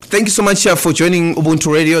Thank you so much for joining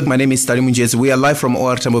Ubuntu Radio. My name is Tari Munjezi. We are live from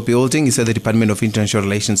OR Tambo Building. It's at the Department of International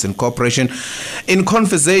Relations and Cooperation. In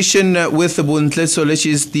conversation with Bontle Tshole, she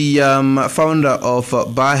is the founder of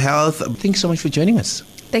Baaa Health. Thank you so much for joining us.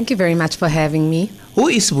 Thank you very much for having me. Who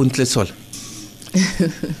is Bontle Tshole?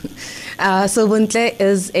 So Bontle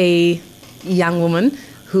is a young woman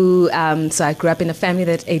who, so I grew up in a family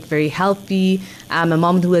that ate very healthy. A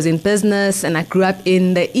mom who was in business, and I grew up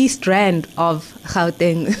in the East Rand of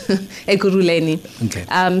Gauteng, Ekurhuleni.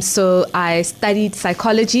 Okay. So I studied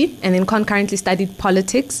psychology and then concurrently studied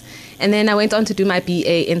politics. And then I went on to do my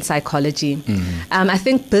BA in psychology. Mm-hmm. I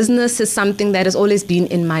think business is something that has always been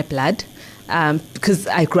in my blood because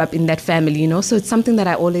I grew up in that family, so it's something that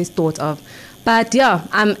I always thought of. But yeah,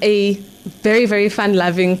 I'm a very, very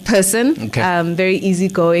fun-loving person, okay. Very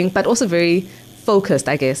easygoing, but also very focused,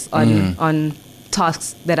 I guess, on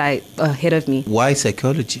tasks that are ahead of me. Why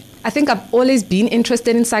psychology? I think I've always been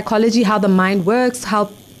interested in psychology, how the mind works,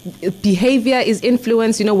 how behavior is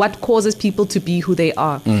influenced, what causes people to be who they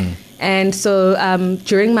are. And so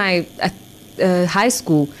during my high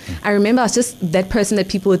school, I remember I was just that person that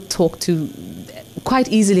people would talk to quite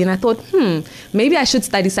easily, and I thought, maybe I should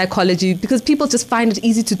study psychology because people just find it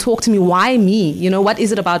easy to talk to me. Why me? What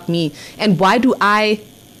is it about me? And why do I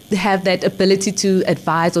have that ability to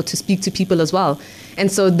advise or to speak to people as well?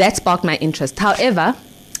 And so that sparked my interest. However,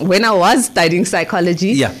 when I was studying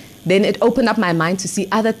psychology, then it opened up my mind to see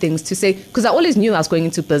other things, to say, because I always knew I was going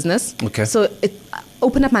into business. Okay. So it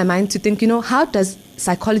opened up my mind to think, how does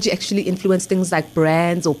psychology actually influence things like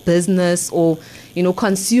brands or business or,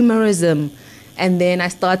 consumerism? And then I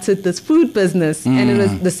started this food business, and it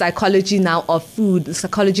was the psychology now of food, the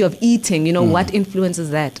psychology of eating. What influences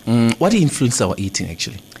that? What influences our eating,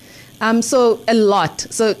 actually? So a lot.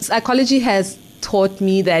 So psychology has taught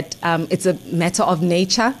me that it's a matter of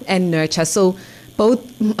nature and nurture. So both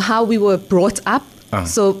how we were brought up.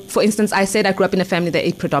 So, for instance, I said I grew up in a family that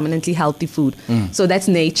ate predominantly healthy food. So that's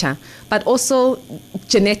nature. But also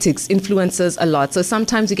genetics influences a lot. So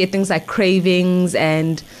sometimes you get things like cravings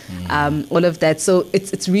and all of that. So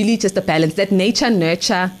it's really just a balance. That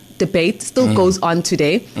nature-nurture debate still goes on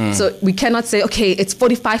today. So we cannot say, okay, it's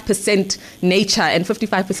 45% nature and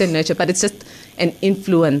 55% nurture, but it's just an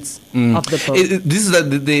influence of the both. This is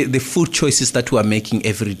the food choices that we are making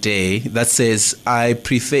every day that says, I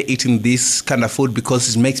prefer eating this kind of food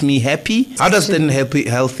because it makes me happy. How does then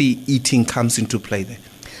healthy eating comes into play there?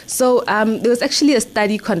 So there was actually a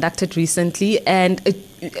study conducted recently, and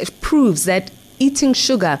it proves that eating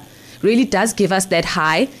sugar really does give us that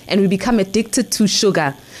high, and we become addicted to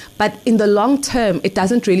sugar. But in the long term, it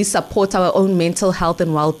doesn't really support our own mental health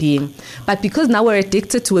and well-being. But because now we're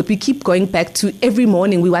addicted to it, we keep going back to every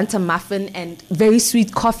morning we want a muffin and very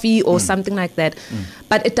sweet coffee or something like that.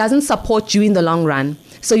 But it doesn't support you in the long run.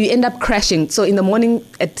 So you end up crashing. So in the morning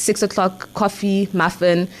at 6 o'clock, coffee,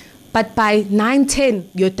 muffin. But by 9,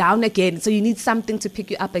 10, you're down again. So you need something to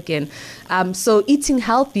pick you up again. So eating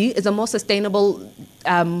healthy is a more sustainable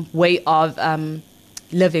way of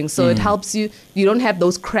living. So it helps you. You don't have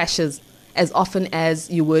those crashes as often as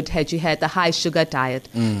you would had you had the high sugar diet.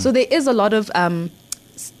 So there is a lot of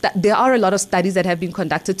there are a lot of studies that have been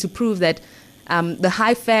conducted to prove that the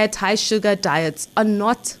high fat, high sugar diets are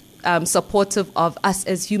not supportive of us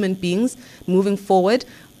as human beings moving forward,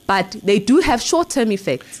 but they do have short-term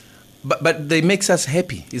effects. But they makes us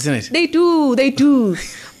happy, isn't it? They do.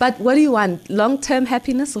 But what do you want? Long-term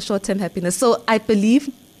happiness or short-term happiness? So I believe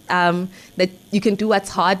that you can do what's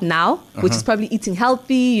hard now, which is probably eating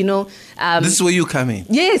healthy, this is where you come in.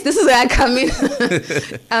 Yes, this is where I come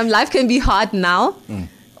in. Life can be hard now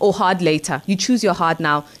or hard later. You choose your hard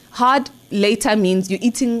now. Hard later means you're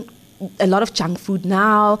eating a lot of junk food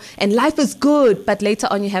now and life is good, but later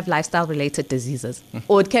on you have lifestyle-related diseases.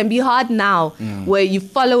 Or it can be hard now where you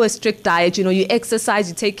follow a strict diet, you exercise,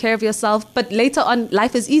 you take care of yourself, but later on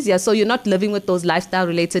life is easier, so you're not living with those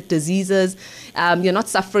lifestyle-related diseases. You're not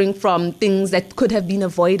suffering from things that could have been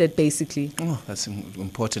avoided, basically. Oh, that's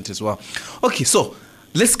important as well. Okay, so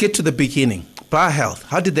let's get to the beginning. Baaa Health,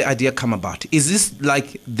 how did the idea come about? Is this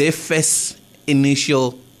like their first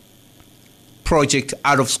initial project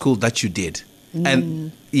out of school that you did?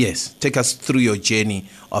 And yes, take us through your journey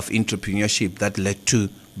of entrepreneurship that led to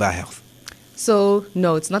Baaa Health. So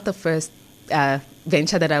no, it's not the first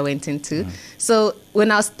venture that I went into. So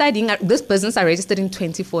when I was studying this business, I registered in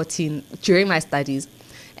 2014 during my studies.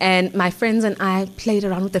 And my friends and I played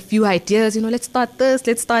around with a few ideas, let's start this,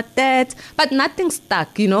 let's start that. But nothing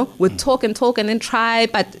stuck, We'd talk and then try,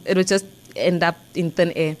 but it would just end up in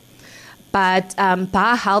thin air. But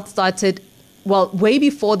Baaa Health started way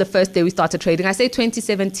before the first day we started trading. I say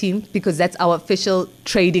 2017 because that's our official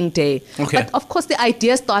trading day. Okay. But of course, the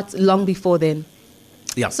idea starts long before then.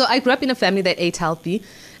 Yeah. So I grew up in a family that ate healthy.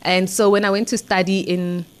 And so when I went to study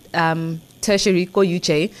in tertiary, Ko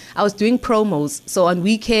UJ, I was doing promos. So on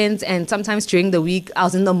weekends and sometimes during the week, I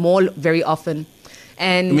was in the mall very often.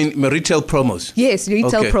 And I mean, retail promos? Yes,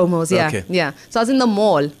 retail promos, yeah. Okay. Yeah. So I was in the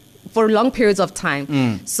mall for long periods of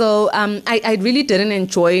time. So I really didn't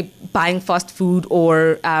enjoy buying fast food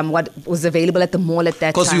or what was available at the mall at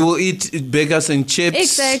that time. Because you will eat burgers and chips.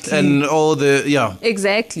 Exactly. And all the,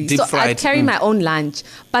 Exactly. deep so fried. I'd carry my own lunch.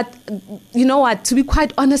 But you know what? To be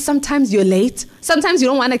quite honest, sometimes you're late. Sometimes you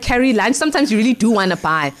don't want to carry lunch. Sometimes you really do want to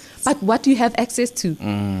buy. But what do you have access to?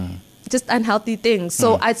 Just unhealthy things.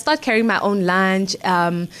 So I'd start carrying my own lunch,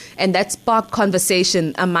 and that sparked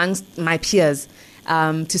conversation amongst my peers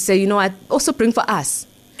to say, you know what, also bring for us.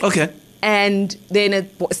 Okay. And then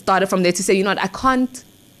it started from there to say, you know what, I can't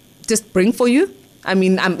just bring for you. I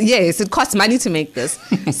mean, yes, it costs money to make this.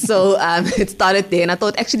 So it started there. And I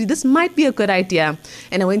thought, actually, this might be a good idea.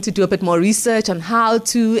 And I went to do a bit more research on how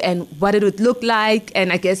to and what it would look like.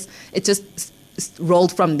 And I guess it just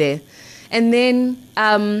rolled from there. And then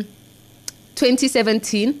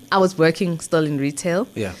 2017, I was working still in retail.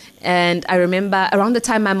 Yeah. And I remember around the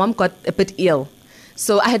time my mom got a bit ill.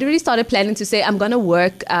 So I had already started planning to say, I'm going to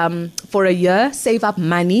work for a year, save up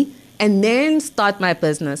money, and then start my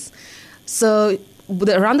business. So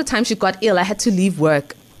around the time she got ill, I had to leave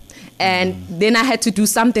work. And then I had to do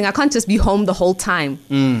something. I can't just be home the whole time.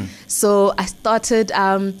 So I started,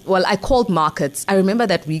 I called markets. I remember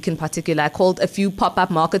that week in particular. I called a few pop-up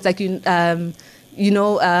markets, like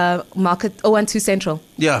Market 012 Central.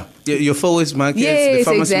 Yeah, your forwards markets, yes, the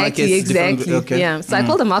farmers exactly, markets. Exactly. Okay. Yeah. So I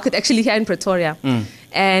called the market actually here in Pretoria.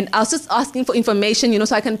 And I was just asking for information,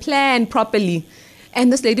 so I can plan properly.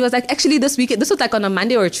 And this lady was like, actually this weekend, this was like on a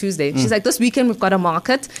Monday or a Tuesday. She's like, this weekend we've got a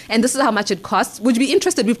market and this is how much it costs. Would you be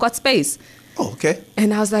interested? We've got space. Oh, okay.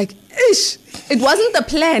 And I was like, ish, it wasn't the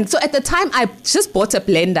plan. So at the time, I just bought a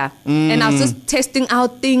blender and I was just testing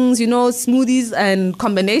out things, smoothies and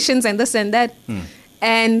combinations and this and that.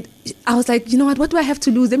 And I was like, you know what do I have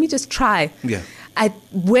to lose? Let me just try. Yeah. I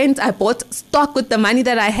bought stock with the money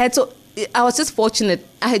that I had. So I was just fortunate.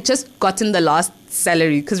 I had just gotten the last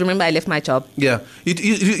salary because remember I left my job. Yeah.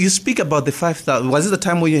 You speak about the 5,000. Was it the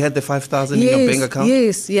time when you had the 5,000 in your bank account?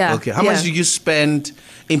 Yes, yeah. Okay. How much did you spend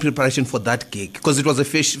in preparation for that gig? Because it was a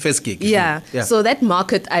first gig. Yeah. So that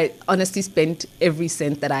market, I honestly spent every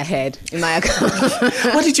cent that I had in my account.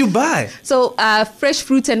 What did you buy? So fresh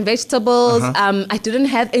fruits and vegetables. I didn't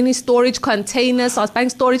have any storage containers. So I was buying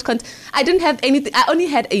storage I didn't have anything. I only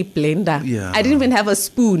had a blender. Yeah. I didn't even have a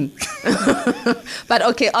spoon. But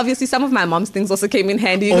okay, obviously some of my mom's things also came in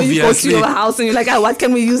handy. You go to your house and you're like, what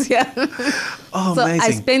can we use here? Oh, so amazing.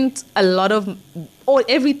 I spent a lot of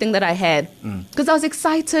everything that I had because I was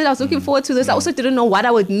excited. I was looking forward to this. I also didn't know what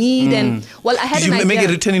I would need. And I had Did you make a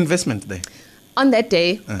return investment there? On that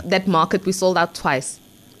day, that market, we sold out twice.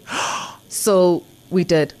 So we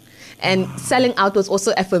did. And selling out was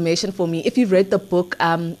also affirmation for me. If you've read the book,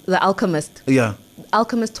 The Alchemist. Yeah.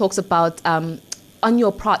 Alchemist talks about on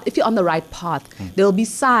your path, if you're on the right path, there will be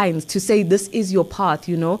signs to say this is your path,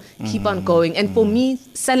 keep on going. And for me,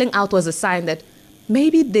 selling out was a sign that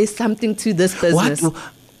maybe there's something to this business.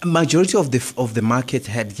 Majority of the market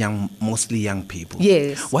had mostly young people.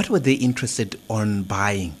 Yes. What were they interested on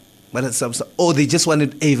buying? They just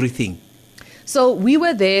wanted everything. So we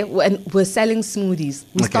were there and we're selling smoothies.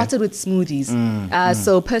 We started with smoothies.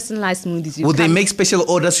 So personalized smoothies. Would they make special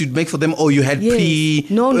orders you'd make for them or you had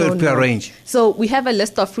pre-arranged? So we have a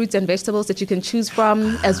list of fruits and vegetables that you can choose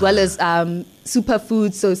from as well as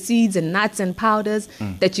superfoods, so seeds and nuts and powders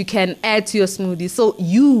that you can add to your smoothie. So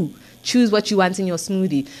you choose what you want in your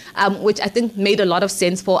smoothie, which I think made a lot of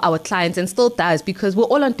sense for our clients and still does because we're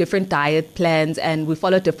all on different diet plans and we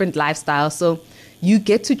follow different lifestyles. So you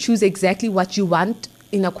get to choose exactly what you want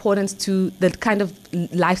in accordance to the kind of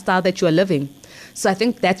lifestyle that you are living. So I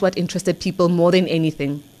think that's what interested people more than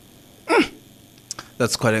anything.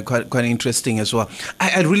 That's quite interesting as well.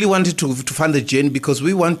 I really wanted to find the journey because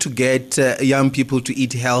we want to get young people to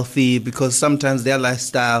eat healthy because sometimes their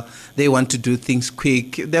lifestyle, they want to do things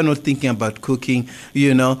quick. They're not thinking about cooking,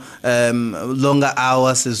 longer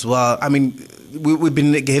hours as well. I mean, we've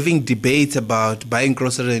been having debates about buying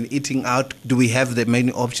groceries and eating out. Do we have the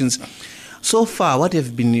many options? So far, what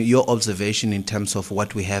have been your observation in terms of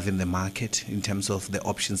what we have in the market, in terms of the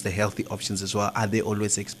options, the healthy options as well? Are they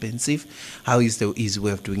always expensive? How is the easy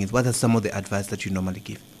way of doing it? What are some of the advice that you normally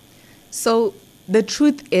give? So The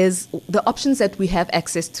truth is, the options that we have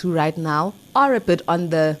access to right now are a bit on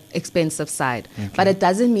the expensive side. Okay. But it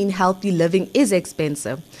doesn't mean healthy living is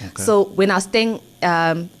expensive. Okay. So when I was staying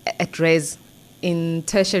at Res in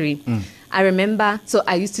tertiary, I remember, so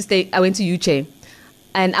I went to UJ,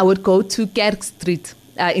 and I would go to Kerk Street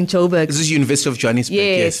in Joburg. This is University of Johannesburg.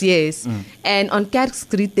 Yes. And on Kerk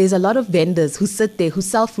Street, there's a lot of vendors who sit there, who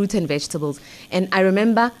sell fruit and vegetables. And I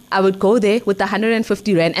remember I would go there with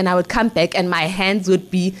 150 Rand, and I would come back and my hands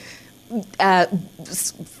would be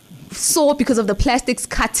sore because of the plastics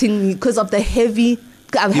cutting me, because of the heavy.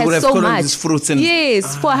 I've You would had have so colored much. these fruits and-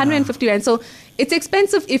 Yes, for 150 Rand. So it's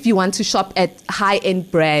expensive if you want to shop at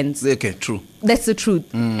high-end brands. Okay, true. That's the truth.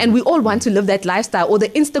 And we all want to live that lifestyle, or the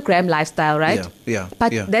Instagram lifestyle, right? Yeah.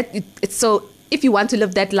 But yeah. it's so if you want to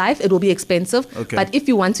live that life, it will be expensive. Okay. But if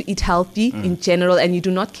you want to eat healthy in general, and you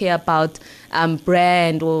do not care about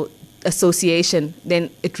brand or association, then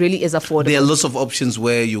it really is affordable. There are lots of options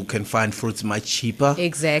where you can find fruits much cheaper.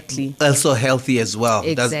 Exactly. Also healthy as well.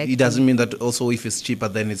 Exactly. It doesn't mean that also if it's cheaper,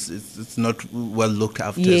 then it's not well looked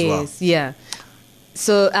after as well. Yes, yeah.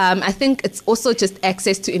 So I think it's also just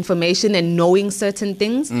access to information and knowing certain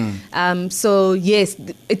things. So yes,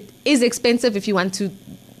 it is expensive if you want to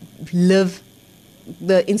live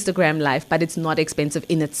the Instagram life, but it's not expensive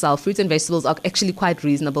in itself. Fruits and vegetables are actually quite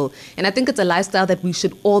reasonable. And I think it's a lifestyle that we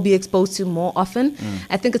should all be exposed to more often.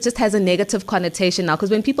 I think it just has a negative connotation now, because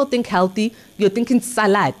when people think healthy, you're thinking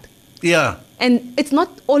salad. Yeah. And it's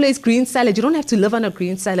not always green salad. You don't have to live on a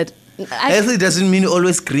green salad. Healthy doesn't mean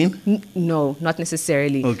always green? No, not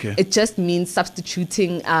necessarily. Okay. It just means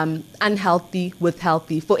substituting unhealthy with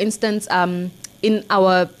healthy. For instance, in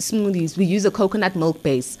our smoothies, we use a coconut milk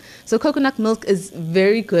base. So coconut milk is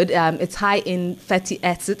very good. It's high in fatty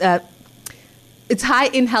acid. It's high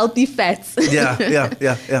in healthy fats.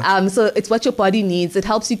 Yeah. So it's what your body needs. It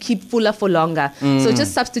helps you keep fuller for longer. So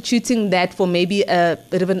just substituting that for maybe a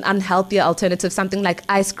bit of an unhealthier alternative, something like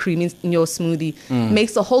ice cream in your smoothie,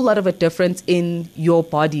 makes a whole lot of a difference in your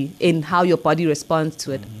body, in how your body responds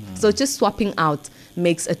to it. So just swapping out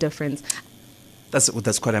makes a difference.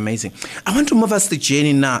 That's quite amazing. I want to move us the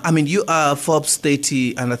journey now. I mean, you are Forbes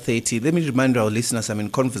 30 under 30. Let me remind our listeners, I'm in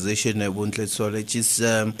conversation with Bontle Tshole.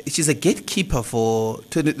 She's a gatekeeper for.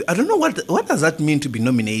 I don't know what does that mean to be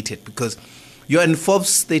nominated, because you're in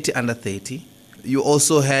Forbes 30 under 30. You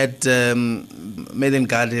also had Maiden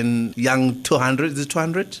Garden Young 200. Is it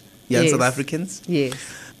 200? Young Yes. South Africans. Yes.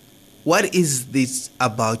 What is this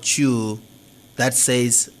about you that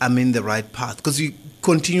says I'm in the right path? Because you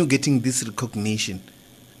continue getting this recognition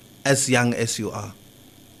as young as you are,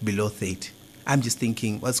 below 30. I'm just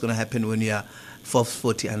thinking, what's going to happen when you are Forbes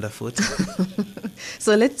 40 under 40?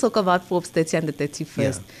 So let's talk about Forbes 30 under 30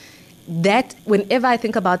 first. Yeah. That, whenever I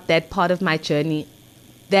think about that part of my journey,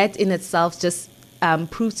 that in itself just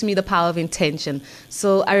proves to me the power of intention.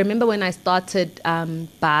 So I remember when I started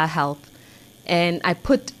Baaa Health, and I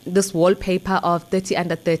put this wallpaper of 30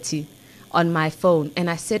 under 30 on my phone, and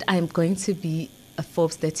I said, I'm going to be a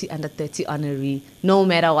Forbes 30 under 30 honoree, no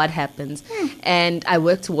matter what happens. And I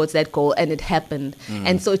worked towards that goal, and it happened.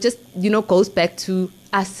 And so it just, goes back to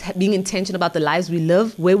us being intentional about the lives we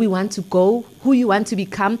live, where we want to go, who you want to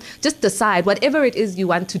become. Just decide whatever it is you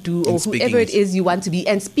want to do, or whoever it is you want to be,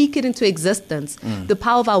 and speak it into existence. The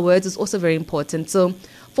power of our words is also very important. So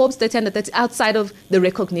Forbes 30 under 30, outside of the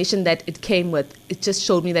recognition that it came with, it just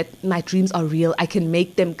showed me that my dreams are real. I can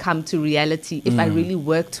make them come to reality if I really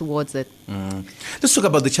work towards it. Let's talk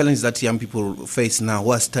about the challenges that young people face now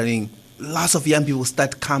who are studying. Lots of young people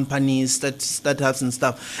start companies, start startups and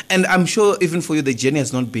stuff. And I'm sure even for you, the journey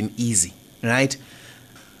has not been easy, right?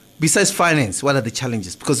 Besides finance, what are the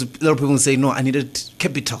challenges? Because a lot of people say, no, I needed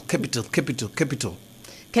capital.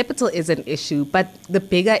 Capital is an issue, but the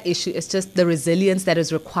bigger issue is just the resilience that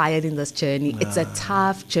is required in this journey. It's a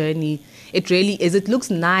tough journey. It really is. It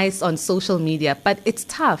looks nice on social media, but it's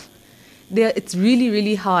tough. It's really,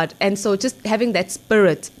 really hard. And so just having that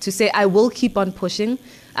spirit to say, I will keep on pushing.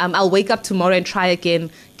 I'll wake up tomorrow and try again.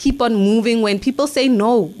 Keep on moving when people say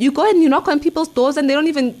no. You go and you knock on people's doors and they don't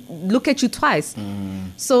even look at you twice.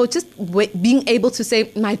 So just being able to say,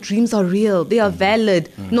 my dreams are real. They are valid.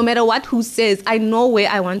 No matter who says, I know where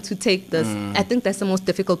I want to take this. I think that's the most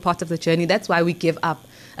difficult part of the journey. That's why we give up.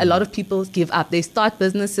 A lot of people give up. They start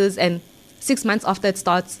businesses, and 6 months after it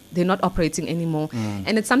starts, they're not operating anymore.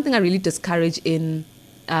 And it's something I really discourage in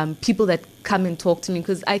people that come and talk to me,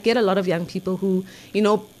 because I get a lot of young people who,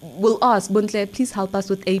 will ask, Bontle, please help us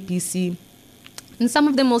with ABC. And some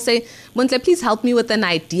of them will say, Bontle, please help me with an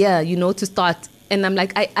idea, to start. And I'm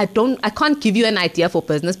like, I can't give you an idea for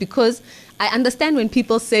business, because I understand when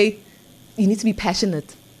people say you need to be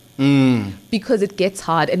passionate. because it gets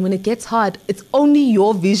hard. And when it gets hard, it's only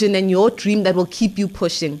your vision and your dream that will keep you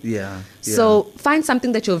pushing. Yeah. So find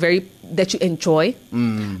something that you enjoy.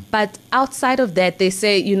 But outside of that, they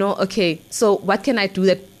say, you know, okay, so what can I do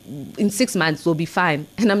that in 6 months will be fine?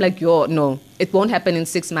 And I'm like, no, it won't happen in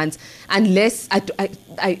 6 months unless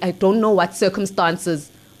I don't know what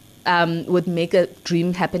circumstances would make a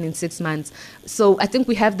dream happen in 6 months. So I think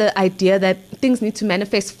we have the idea that things need to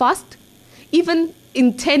manifest fast. Even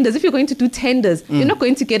in tenders, if you're going to do tenders, you're not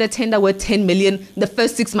going to get a tender worth 10 million the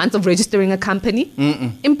first 6 months of registering a company.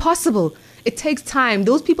 Impossible. It takes time.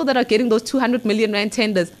 Those people that are getting those 200 million rand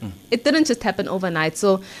tenders, it didn't just happen overnight.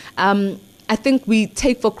 So I think we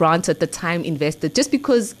take for granted the time invested. Just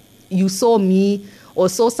because you saw me or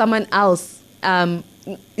saw someone else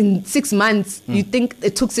in 6 months, you think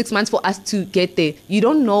it took 6 months for us to get there. You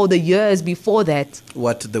don't know the years before that.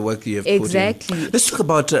 What the work you have exactly. put in. Let's talk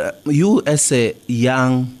about you as a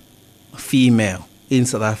young female in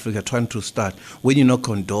South Africa trying to start, when you knock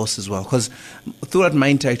on doors as well. Because throughout my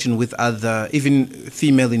interaction with other, even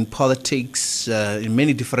female in politics, in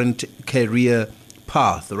many different career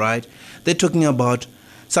paths, right? They're talking about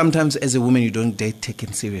sometimes as a woman you don't get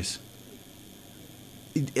taken serious.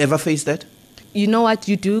 Ever face that? You know what?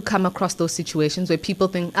 You do come across those situations where people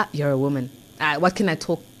think, you're a woman. What can I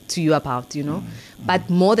talk to you about, you know? But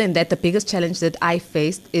more than that, the biggest challenge that I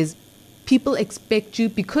faced is people expect you,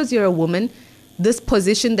 because you're a woman, this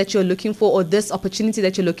position that you're looking for or this opportunity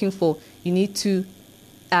that you're looking for, you need to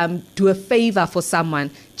do a favor for someone.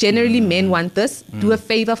 Generally, men want this. Do a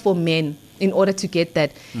favor for men in order to get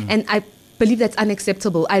that. And I believe that's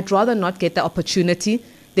unacceptable. I'd rather not get the opportunity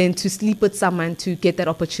than to sleep with someone to get that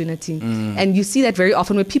opportunity. And you see that very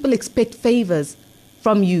often where people expect favors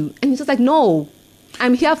from you. And it's just like, no,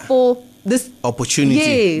 I'm here for this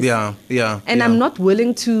opportunity. Yes. Yeah. And I'm not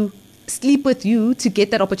willing to sleep with you to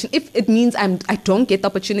get that opportunity. If it means I don't get the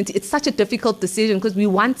opportunity, it's such a difficult decision because we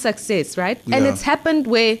want success, right? Yeah. And it's happened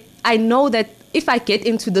where I know that if I get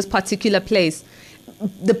into this particular place,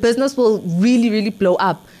 the business will really, really blow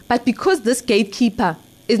up. But because this gatekeeper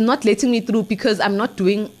is not letting me through because I'm not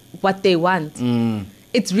doing what they want,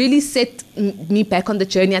 it's really set me back on the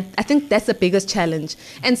journey. I think that's the biggest challenge.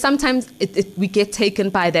 And sometimes we get taken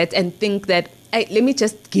by that and think that, hey, let me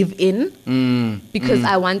just give in because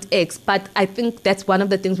I want X. But I think that's one of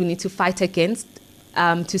the things we need to fight against,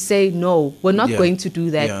 to say, no, we're not going to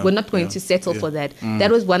do that. Yeah. We're not going to settle for that. That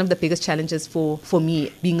was one of the biggest challenges for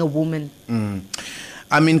me, being a woman.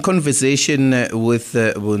 I'm in conversation with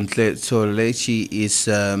Bontle Tshole. She is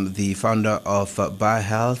the founder of Baaa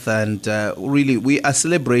Health, and really we are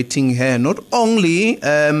celebrating her not only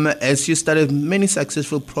as she started many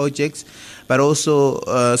successful projects, but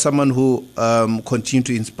also someone who continued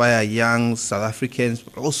to inspire young South Africans,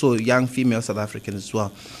 but also young female South Africans as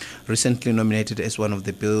well. Recently nominated as one of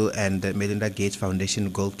the Bill and Melinda Gates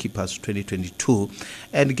Foundation Goalkeepers 2022.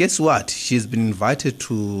 And guess what? She's been invited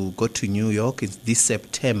to go to New York this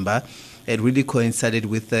September. It really coincided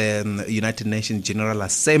with the United Nations General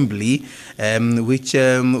Assembly, which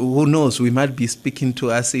who knows, we might be speaking to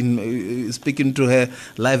her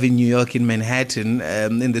live in New York, in Manhattan,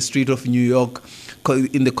 in the street of New York,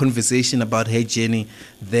 in the conversation about her journey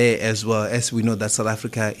there, as well as we know that South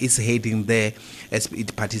Africa is heading there as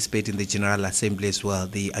it participates in the General Assembly as well,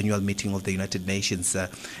 the annual meeting of the United Nations,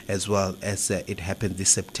 as well as it happened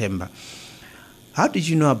this September. How did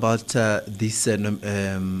you know about this?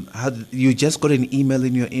 You just got an email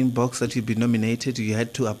in your inbox that you'd be nominated? You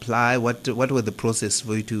had to apply? What were the process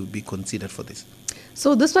for you to be considered for this?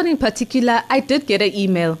 So this one in particular, I did get an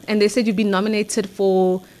email, and they said you've been nominated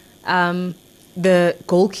for the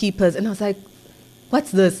goalkeepers, and I was like,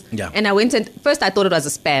 what's this? Yeah. And I went and first I thought it was a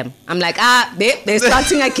spam. I'm like, they're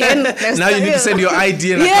starting again. Now you need to send your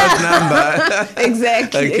ID and account number.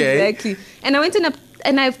 Exactly. And I went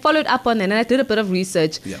and I followed up on it, and I did a bit of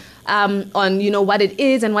research on what it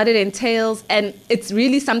is and what it entails, and it's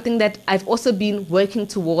really something that I've also been working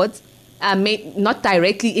towards, not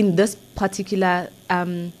directly in this particular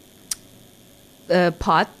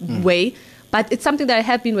way, but it's something that I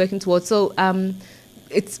have been working towards. So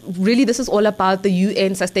it's really, this is all about the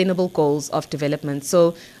UN Sustainable Goals of Development.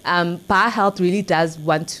 So Baaa Health really does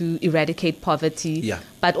want to eradicate poverty,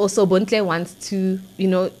 but also Bontle wants to,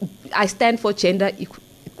 I stand for gender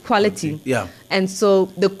equality. Yeah. And so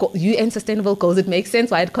the UN Sustainable Goals, it makes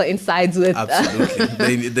sense why it coincides with...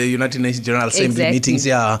 Absolutely. the United Nations General Assembly meetings,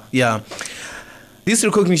 yeah. This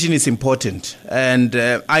recognition is important, and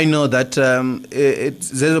I know that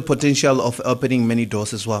there's a potential of opening many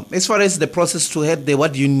doors as well. As far as the process to head there,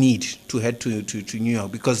 what do you need to head to New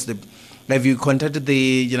York? Because Have you contacted the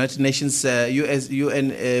United Nations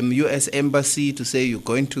US Embassy to say you're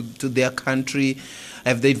going to their country?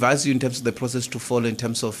 Have they advised you in terms of the process to follow in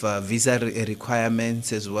terms of visa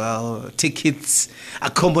requirements as well, tickets,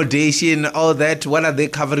 accommodation, all that? What are they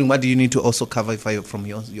covering? What do you need to also cover from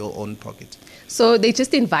your own pocket? So they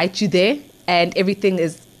just invite you there, and everything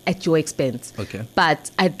is at your expense. Okay. But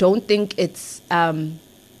I don't think it's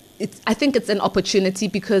I think it's an opportunity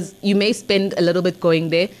because you may spend a little bit going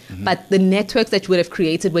there, but the networks that you would have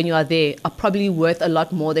created when you are there are probably worth a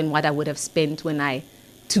lot more than what I would have spent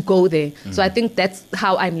to go there. So I think that's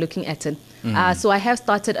how I'm looking at it. So I have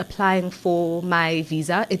started applying for my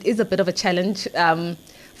visa. It is a bit of a challenge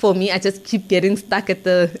for me. I just keep getting stuck at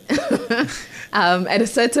at a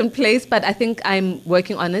certain place, but I think I'm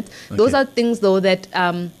working on it. Okay. Those are things though that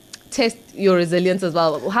test your resilience as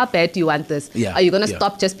well. How bad do you want this? Yeah. Are you going to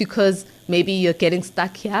stop just because maybe you're getting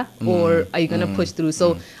stuck here, or are you going to push through?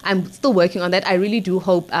 So I'm still working on that. I really do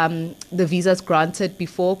hope the visa's granted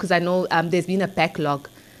before, because I know there's been a backlog,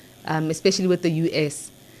 especially with the US,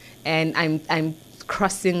 and I'm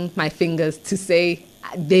crossing my fingers to say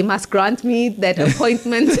they must grant me that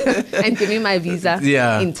appointment and give me my visa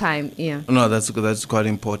in time. Yeah. No, that's quite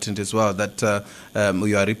important as well, that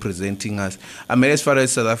you are representing us. I mean, as far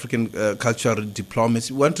as South African cultural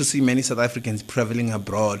diplomacy, we want to see many South Africans traveling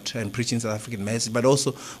abroad and preaching South African message, but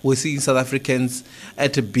also we're seeing South Africans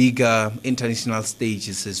at a bigger international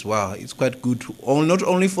stages as well. It's quite good, not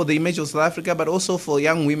only for the image of South Africa, but also for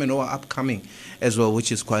young women who are upcoming as well,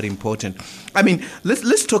 which is quite important. I mean,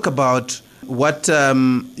 let's talk about what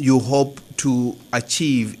you hope to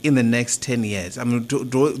achieve in the next 10 years. I'm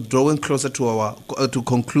drawing closer to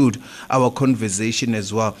conclude our conversation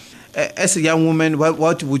as well. As a young woman,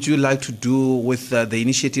 what would you like to do with the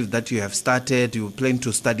initiative that you have started? You plan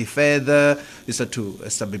to study further? You start to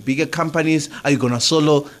establish bigger companies? Are you going to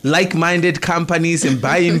solo like-minded companies and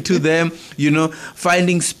buy into them?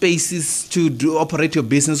 Finding spaces to operate your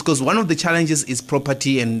business, because one of the challenges is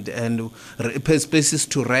property and spaces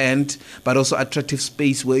to rent, but also attractive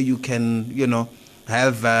space where you can,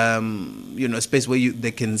 have a space where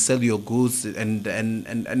they can sell your goods and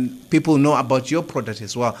people know about your product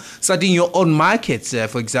as well. Starting your own markets,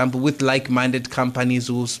 for example, with like-minded companies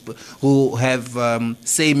who have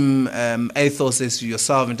same ethos as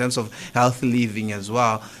yourself in terms of healthy living as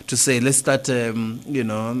well. To say, let's start a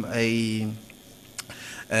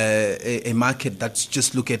market that's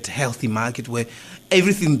just look at healthy market where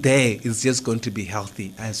everything there is just going to be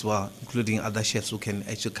healthy as well, including other chefs who can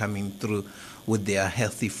actually come in through with their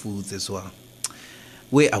healthy foods as well.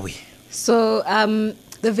 Where are we? So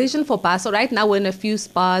the vision for Baaa, so right now we're in a few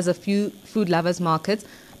spas, a few food lovers markets,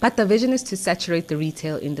 but the vision is to saturate the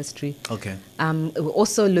retail industry. Okay. We're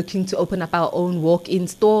also looking to open up our own walk-in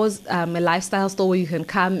stores, a lifestyle store where you can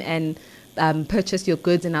come and purchase your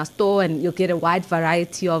goods in our store, and you'll get a wide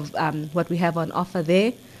variety of what we have on offer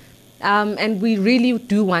there. And we really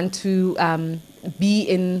do want to be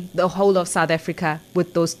in the whole of South Africa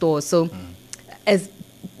with those stores. So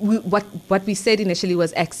what we said initially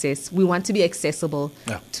was access. We want to be accessible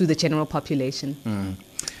to the general population.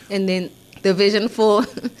 And then the vision for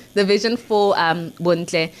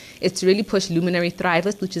Bontle is to really push Luminary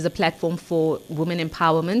Thrivist, which is a platform for women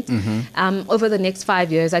empowerment. Over the next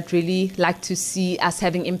 5 years, I'd really like to see us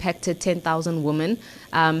having impacted 10,000 women,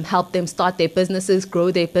 help them start their businesses, grow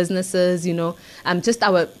their businesses, just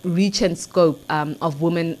our reach and scope of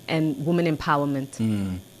women and women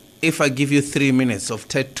empowerment. If I give you 3 minutes of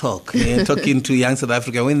TED Talk, talking to young South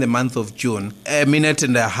Africa in the month of June, a minute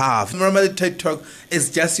and a half. Remember, the TED Talk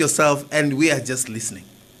is just yourself and we are just listening.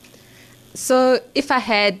 So if I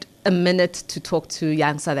had a minute to talk to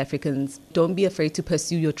young South Africans, don't be afraid to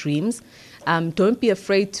pursue your dreams. Don't be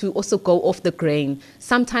afraid to also go off the grain.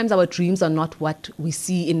 Sometimes our dreams are not what we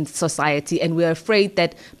see in society, and we're afraid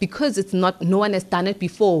that because no one has done it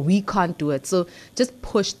before, we can't do it. So just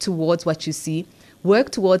push towards what you see.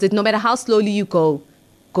 Work towards it. No matter how slowly you go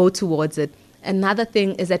towards it. Another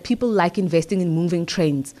thing is that people like investing in moving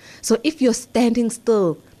trains. So if you're standing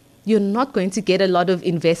still, you're not going to get a lot of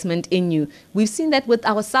investment in you. We've seen that with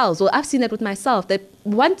ourselves, or I've seen that with myself, that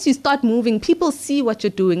once you start moving, people see what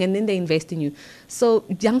you're doing and then they invest in you. So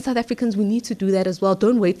young South Africans, we need to do that as well.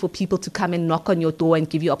 Don't wait for people to come and knock on your door and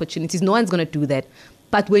give you opportunities. No one's going to do that.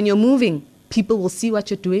 But when you're moving, people will see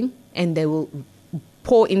what you're doing and they will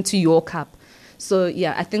pour into your cup. So,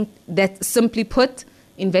 I think that simply put,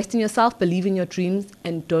 invest in yourself, believe in your dreams,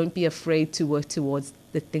 and don't be afraid to work towards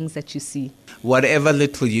the things that you see. whatever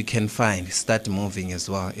little you can find, start moving as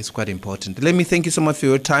well. It's quite important. Let me thank you so much for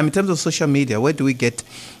your time. In terms of social media, where do we get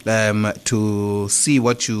to see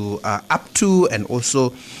what you are up to and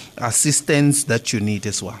also assistance that you need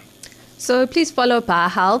as well? So please follow Baaa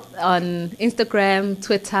Health on Instagram,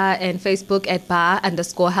 Twitter, and Facebook at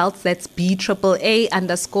Baaa_Health. That's BAA_HEALTH.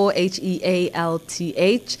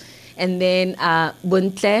 And then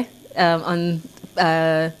Bontle on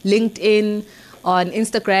LinkedIn, on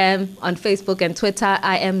Instagram, on Facebook, and Twitter.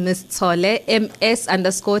 I am Ms. Tshole,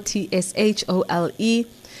 MS_TSHOLE.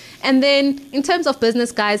 And then in terms of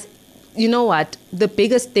business, guys, you know what? The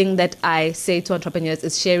biggest thing that I say to entrepreneurs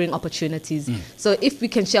is sharing opportunities. So if we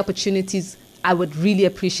can share opportunities, I would really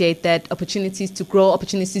appreciate that. Opportunities to grow,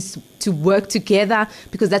 opportunities to work together,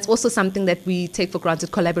 because that's also something that we take for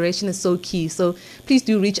granted. Collaboration is so key. So please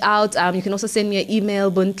do reach out. You can also send me an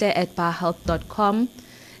email, bontle@baahealth.com.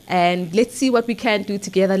 And let's see what we can do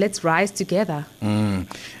together. Let's rise together.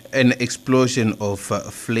 An explosion of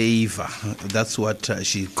flavor. That's what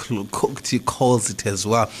she calls it as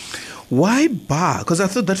well. Why Baaa? Because I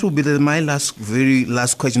thought that would be my very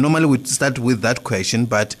last question. Normally we'd start with that question,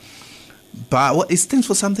 but Baaa, what, it stands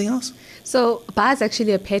for something else? So Baaa is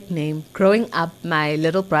actually a pet name. Growing up, my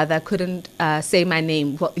little brother couldn't say my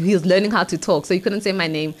name. He was learning how to talk, so he couldn't say my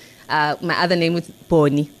name. My other name was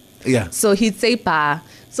Boni. Yeah. So he'd say Baaa.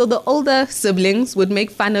 So the older siblings would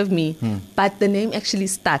make fun of me, but the name actually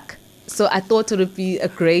stuck. So I thought it would be a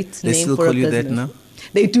great name for a business. They still call you that now?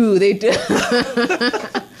 They do. They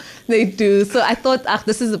do. So I thought,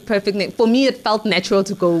 this is a perfect name. For me, it felt natural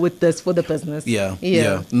to go with this for the business. Yeah.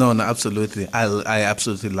 No, absolutely. I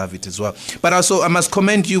absolutely love it as well. But also, I must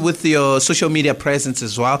commend you with your social media presence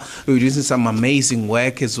as well. You're doing some amazing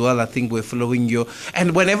work as well. I think we're following you.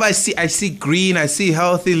 And whenever I see green, I see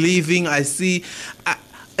healthy living, I see...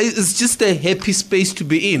 it's just a happy space to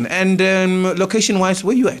be in. And location-wise,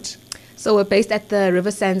 where are you at? So we're based at the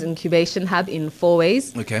River Sands Incubation Hub in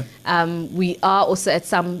Fourways. Okay. We are also at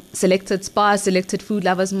some selected spas, selected food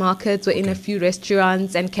lovers markets. We're in a few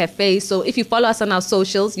restaurants and cafes. So if you follow us on our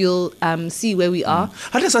socials, you'll see where we are.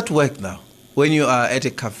 How does that work now? When you are at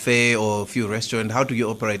a cafe or a few restaurants, how do you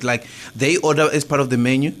operate? Like, they order as part of the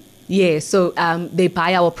menu? Yeah, so they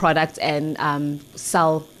buy our products and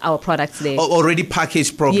sell our products there. Already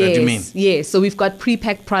packaged product, you mean? Yes, so we've got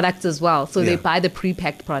pre-packed products as well. So they buy the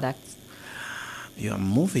pre-packed products. You're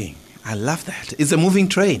moving. I love that. It's a moving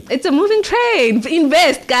train. It's a moving train.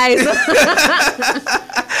 Invest, guys.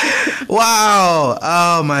 Wow.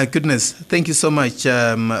 Oh, my goodness. Thank you so much,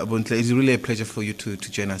 Bontle. It's really a pleasure for you to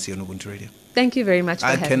join us here on Ubuntu Radio. Thank you very much for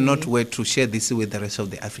having me. I cannot wait to share this with the rest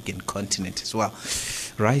of the African continent as well.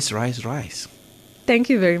 Rise, rise, rise. Thank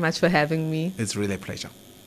you very much for having me. It's really a pleasure.